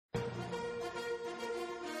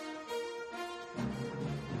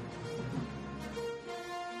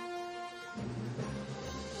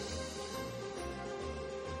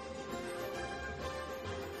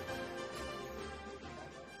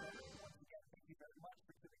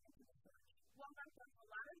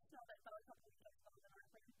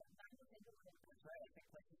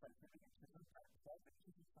places like Comee and Chisholm,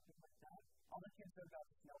 something like that. All the kids there got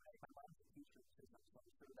to know, hey, my mom's a teacher at Chisholm, so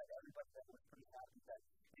I'm sure that everybody there was pretty happy that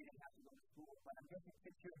they didn't have to go to school. But I'm guessing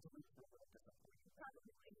kids here at Duluth were a little disappointed.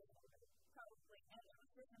 Probably. And it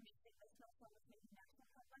was just amazing. The snowstorm was making national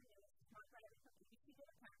headline news. Smart by every BBC did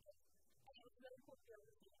a practice. And it was really cool to be able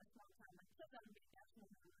to see a small town like Chisholm make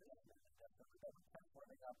national news.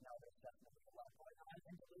 Warming up now, there's definitely a lot going on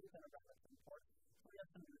in Duluth and around the Seaport. So we have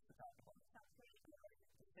some news to talk about.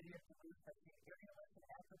 The city of Duluth has seen aerialists and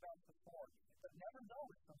acrobats before, but never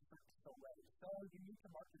knows from Cirque du Soleil. So you need to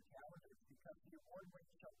mark your calendars because the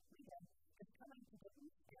award-winning show Freedom is coming to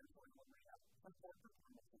Duluth Airport Arena for 4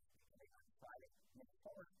 performances beginning on Friday, May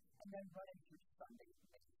 4th, and then running through Sunday,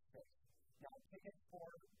 May 6th. Now, tickets for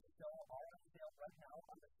the show are on sale right now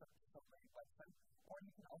on the Cirque du Soleil website, or you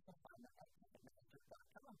can also find them at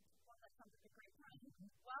ticketmaster.com. Well, that sounds like a great time.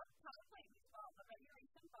 Well, Comee played baseball, a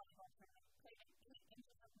regulation volleyball tournament played at 8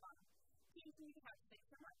 inches of mud. Teams need to have 6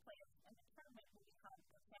 or more players, and the tournament will be held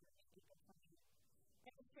for Saturday, April 28th.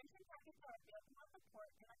 Registration packets are available on the port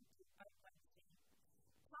and on Wednesday.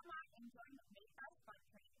 Come on and join the May Fest Fun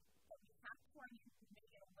Train, but we have to warn you to make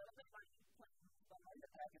it a little bit funny playing baseball. And the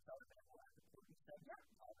packets are available at the port. You said, yeah,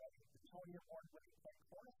 already. The Tony Award-winning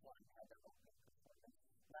chorus line had their opening performance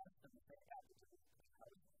last Thursday at the Duluth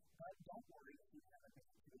House. But don't worry if you haven't been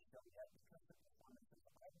to the show yet because the performances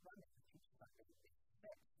are running through Sunday, May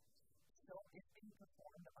 6th. So it's being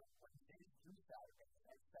performed on Wednesdays through Saturdays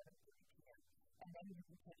at 7:30 p.m. And then you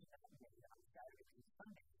can catch that day on Saturdays and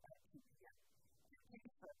Sundays at 2 p.m.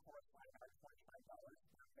 Tickets for a chorus line are $25.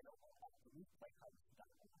 They're available at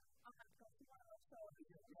duluthletics.com. I'll have to go see one of those shows.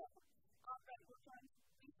 All right, we'll join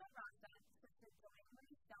Lisa Rasa, Sister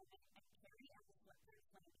Joanne Selman, and Carrie at the Slippers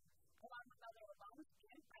Lane, along with other alums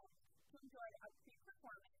and friends, to enjoy a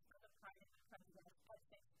pre-performance for the Pride of the President at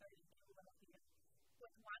 6:30 in Philadelphia.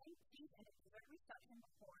 With wine, cheese, and a dessert reception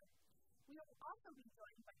before. We will also be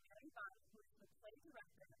joined by Mary Bond, who is the play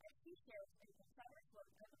director, as she shares a considerate look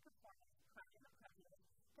at the performance Pride of the President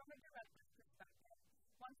from a director's perspective.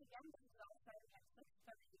 Once again, this is all starting at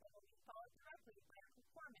 6:30 and will be followed directly by a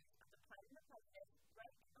performance of the Pride of the President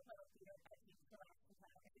right in the Little Theater at the Scholastica.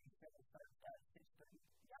 It starts at 6:30.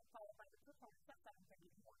 Yeah, followed by the performance at 7:30.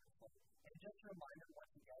 Wonderful. And just a reminder,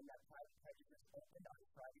 once again, that Pride of the President opened on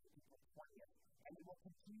Friday, April 20th, and it will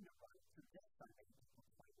continue to run through this Sunday, April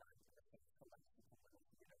 29th, at the Scholastica Little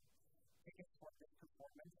Theater. Tickets for this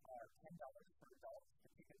performance are $10 for adults.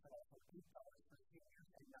 The tickets are also $8 for seniors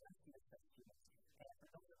and non-CSS students. And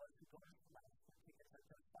for those of us who go to class, the tickets are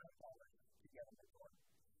just $5 to get in the door.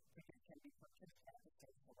 Tickets can be purchased at the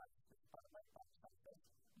St. Scholastica Spotlight Box Office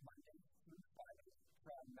Monday through Friday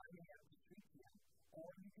from 9 a.m. to 3 p.m. Or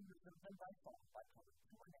you can reserve them by phone by calling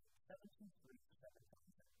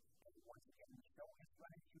 218-723-7000. And once again, the show is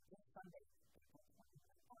running through this Sunday, April 29th.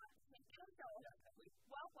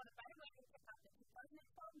 Well, what a better way to kick off the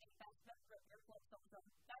 2012 May Fest than Root Your Float Social.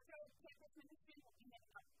 That's right, campus ministry will be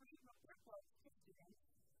handing out free Root Your Floats to students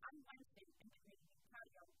on Wednesday in the Greenview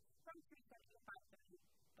patio from 3:30 to 5:30.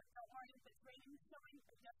 But don't worry if it's raining, snowing,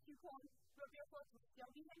 or just too cold, Root Your Floats will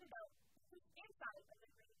still be handed out inside of the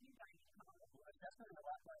Greenview dining hall. That's what a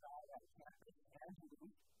lot going on on campus and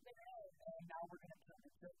Duluth. And now we're going to turn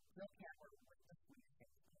to Jill Kammerer with the Sweet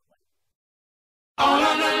Things Play. All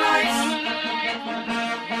of the lights.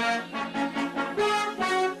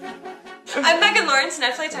 I'm Megan Lawrence, and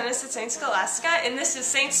I play tennis at St. Scholastica, and this is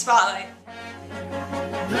St. Spotlight.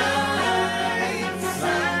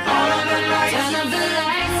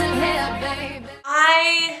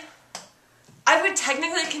 I would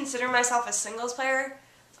technically consider myself a singles player,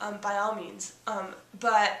 by all means,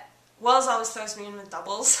 but Wells always throws me in with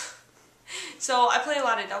doubles. So I play a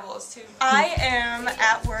lot of doubles too. I am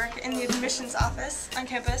at work in the admissions office on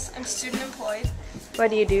campus. I'm student employed.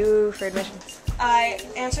 What do you do for admissions? I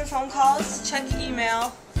answer phone calls, check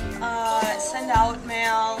email, send out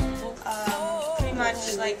mail, pretty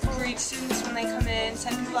much like greet students when they come in,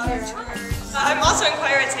 send people on their tours. I'm also in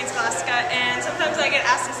choir at St. Scholastica, and sometimes I get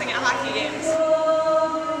asked to sing at hockey games.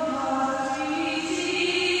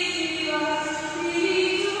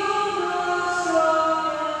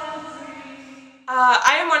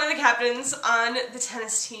 I am one of the captains on the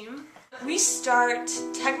tennis team. We start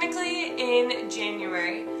technically in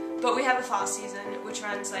January, but we have a fall season which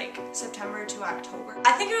runs like September to October.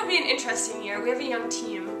 I think it will be an interesting year. We have a young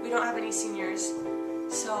team. We don't have any seniors,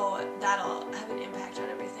 so that'll have an impact on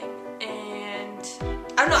everything. And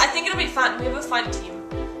I don't know, I think it'll be fun. We have a fun team,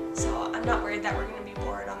 so I'm not worried that we're going to be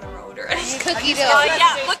bored on the road or anything. Cookie dough.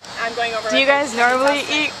 Yeah, look. I'm going over. Do you guys normally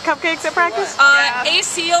eat cupcakes at practice?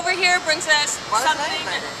 AC over here brings us something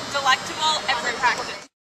delectable every practice.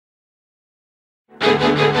 I'm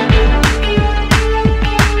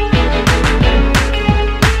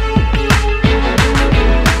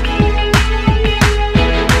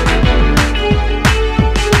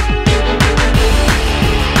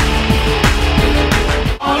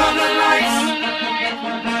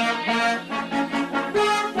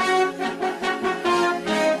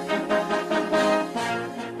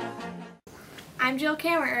Jill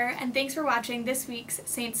Kammerer, and thanks for watching this week's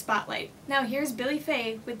Saints Spotlight. Now here's Billy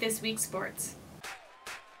Faye with this week's sports.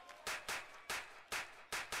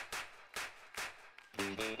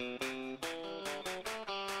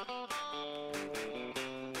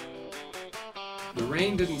 The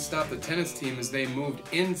rain didn't stop the tennis team as they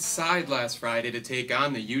moved inside last Friday to take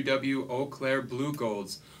on the UW Eau Claire Blue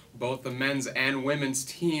Golds. Both the men's and women's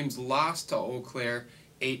teams lost to Eau Claire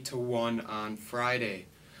 8-1 on Friday.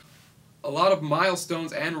 A lot of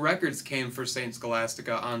milestones and records came for St.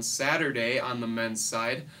 Scholastica on Saturday on the men's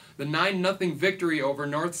side. The 9-0 victory over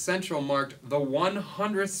North Central marked the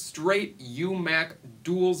 100th straight UMAC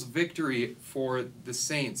duels victory for the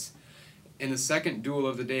Saints. In the second duel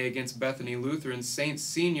of the day against Bethany Lutheran, Saints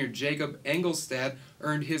senior Jacob Engelstad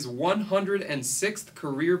earned his 106th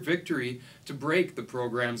career victory to break the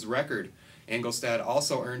program's record. Engelstad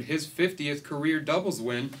also earned his 50th career doubles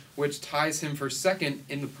win, which ties him for second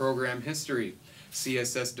in the program history.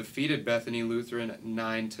 CSS defeated Bethany Lutheran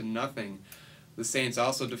 9-0. The Saints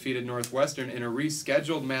also defeated Northwestern in a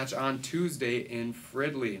rescheduled match on Tuesday in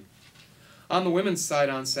Fridley. On the women's side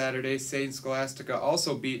on Saturday, St. Scholastica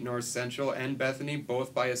also beat North Central and Bethany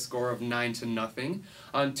both by a score of 9-0.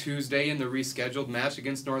 On Tuesday in the rescheduled match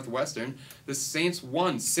against Northwestern, the Saints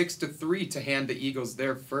won 6-3 to hand the Eagles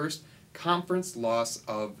their first conference loss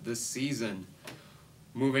of the season.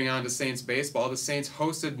 Moving on to Saints baseball, the Saints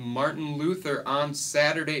hosted Martin Luther on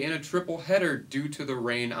Saturday in a triple-header due to the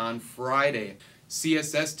rain on Friday.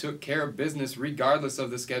 CSS took care of business regardless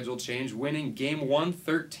of the schedule change, winning Game 1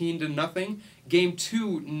 13-0, Game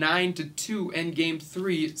 2 9-2, and Game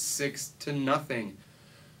 3 6-0.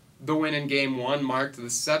 The win in Game 1 marked the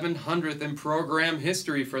 700th in program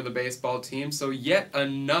history for the baseball team, so yet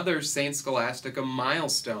another St. Scholastica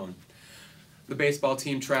milestone. The baseball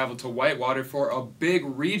team traveled to Whitewater for a big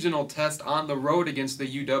regional test on the road against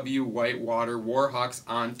the UW Whitewater Warhawks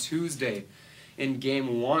on Tuesday. In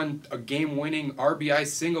Game 1, a game-winning RBI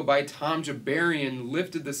single by Tom Jabarian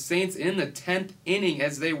lifted the Saints in the 10th inning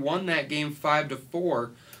as they won that game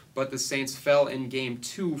 5-4, but the Saints fell in Game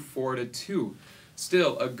 2 4-2.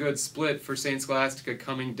 Still a good split for St. Scholastica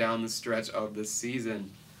coming down the stretch of the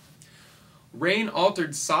season. Rain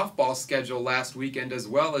altered softball schedule last weekend as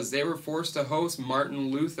well, as they were forced to host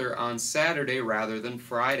Martin Luther on Saturday rather than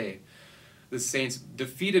Friday. The Saints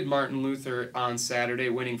defeated Martin Luther on Saturday,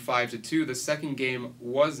 winning 5-2. The second game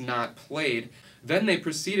was not played. Then they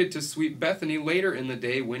proceeded to sweep Bethany later in the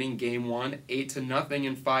day, winning Game 1 8-0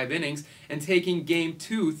 in 5 innings and taking Game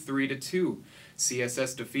 2 3-2.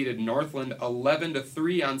 CSS defeated Northland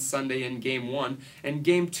 11-3 on Sunday in Game 1, and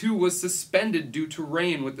Game 2 was suspended due to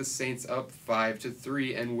rain, with the Saints up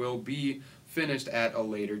 5-3 and will be finished at a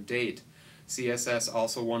later date. CSS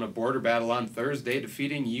also won a border battle on Thursday,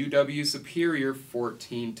 defeating UW Superior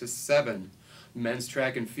 14-7. Men's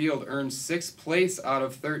track and field earned 6th place out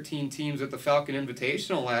of 13 teams at the Falcon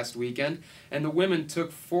Invitational last weekend, and the women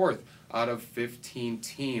took 4th out of 15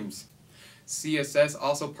 teams. CSS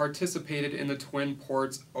also participated in the Twin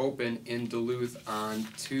Ports Open in Duluth on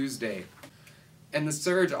Tuesday. And the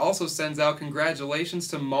Surge also sends out congratulations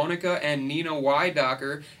to Monica and Nina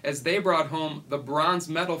Weidacher as they brought home the bronze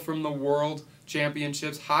medal from the World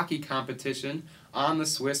Championships hockey competition on the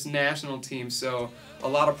Swiss national team. So a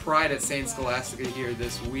lot of pride at St. Scholastica here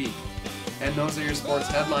this week. And those are your sports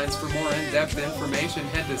headlines. For more in-depth information,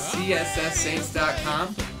 head to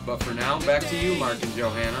csssaints.com. But for now, back to you, Mark and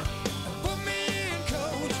Johannah.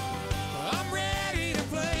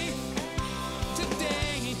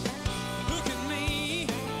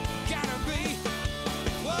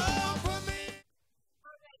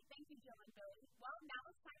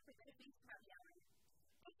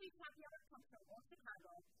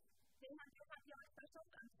 They have their happy hour specials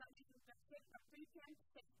on Sunday through Thursday from 3 p.m. to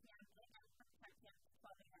 6 p.m. and from 10 p.m. to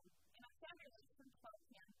 12 a.m. and on Saturdays from 12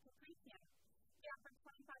 p.m. to 3 p.m. They offer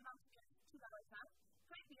 25 ounce beers, $2 off,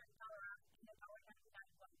 pint beer, $1 off, and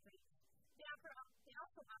 $1.99 free. They also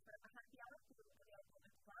offer a happy hour food available at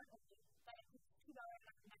the bar only that includes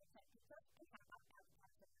 $2.99 pizza and half off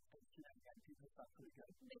appetizers. Pizza sounds pretty good.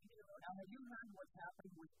 They do. Now, have you heard what's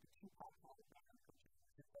happening with the Tupac festival?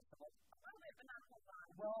 A little bit, but not a whole lot.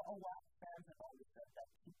 Well, a lot of fans have always said that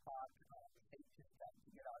Tupac takes his time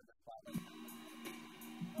to get out of the spotlight.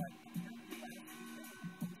 But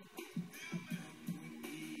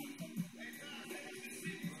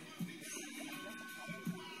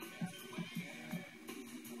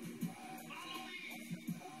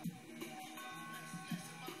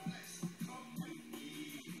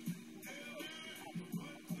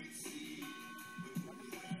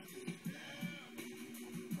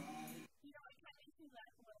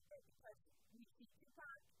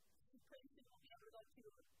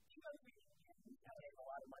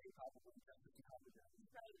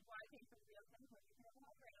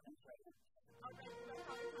demonstrated. Alright,